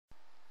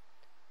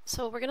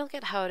So we're going to look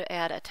at how to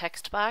add a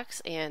text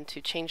box and to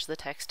change the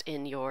text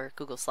in your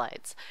Google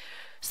Slides.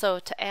 So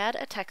to add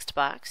a text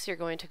box, you're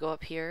going to go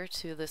up here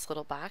to this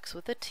little box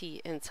with a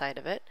T inside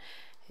of it,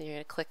 and you're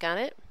going to click on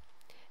it,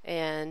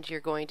 and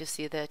you're going to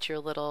see that your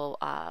little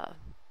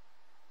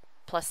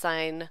plus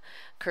sign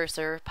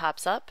cursor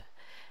pops up,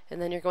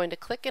 and then you're going to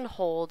click and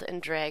hold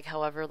and drag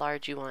however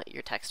large you want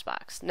your text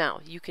box.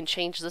 Now you can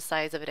change the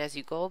size of it as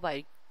you go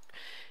by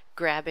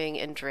grabbing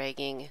and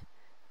dragging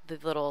the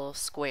little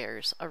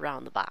squares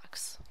around the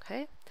box.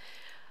 Okay.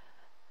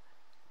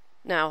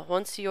 Now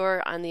once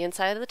you're on the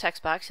inside of the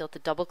text box, you'll have to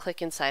double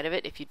click inside of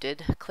it if you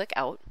did click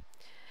out.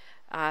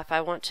 If I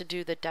want to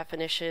do the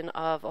definition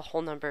of a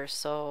whole number,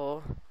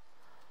 so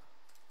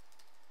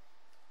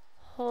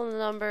whole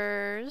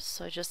numbers,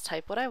 so I just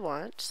type what I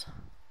want,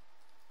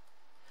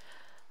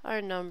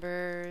 are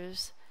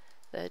numbers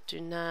that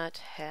do not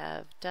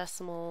have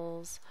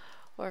decimals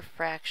or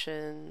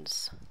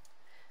fractions.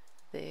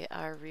 They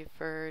are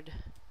referred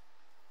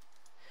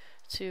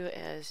to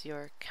as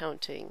your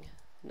counting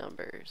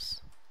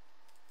numbers.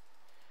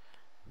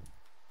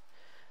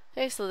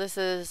 Okay, so this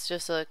is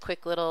just a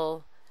quick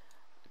little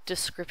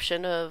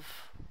description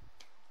of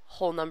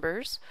whole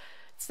numbers.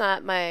 It's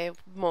not my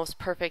most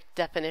perfect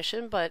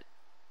definition, but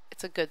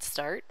it's a good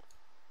start.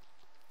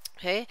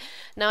 Okay,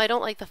 now I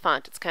don't like the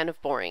font, it's kind of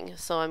boring,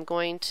 so I'm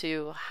going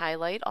to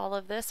highlight all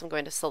of this. I'm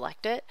going to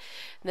select it.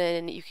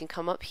 Then you can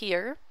come up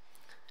here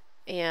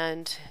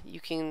and you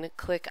can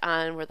click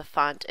on where the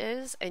font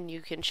is and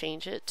you can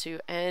change it to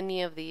any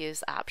of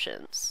these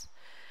options.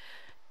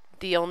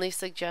 The only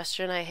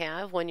suggestion I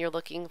have when you're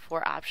looking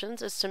for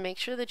options is to make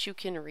sure that you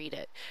can read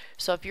it.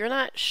 So if you're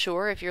not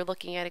sure, if you're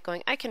looking at it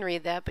going, I can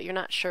read that, but you're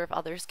not sure if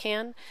others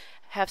can,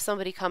 have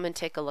somebody come and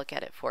take a look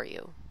at it for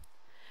you.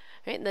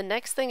 Right, and the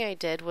next thing I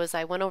did was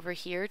I went over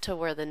here to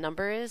where the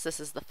number is.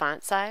 This is the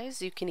font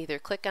size. You can either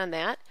click on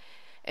that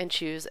and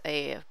choose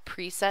a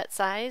preset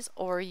size,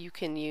 or you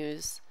can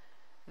use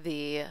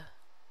the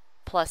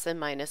plus and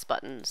minus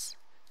buttons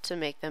to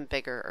make them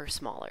bigger or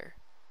smaller.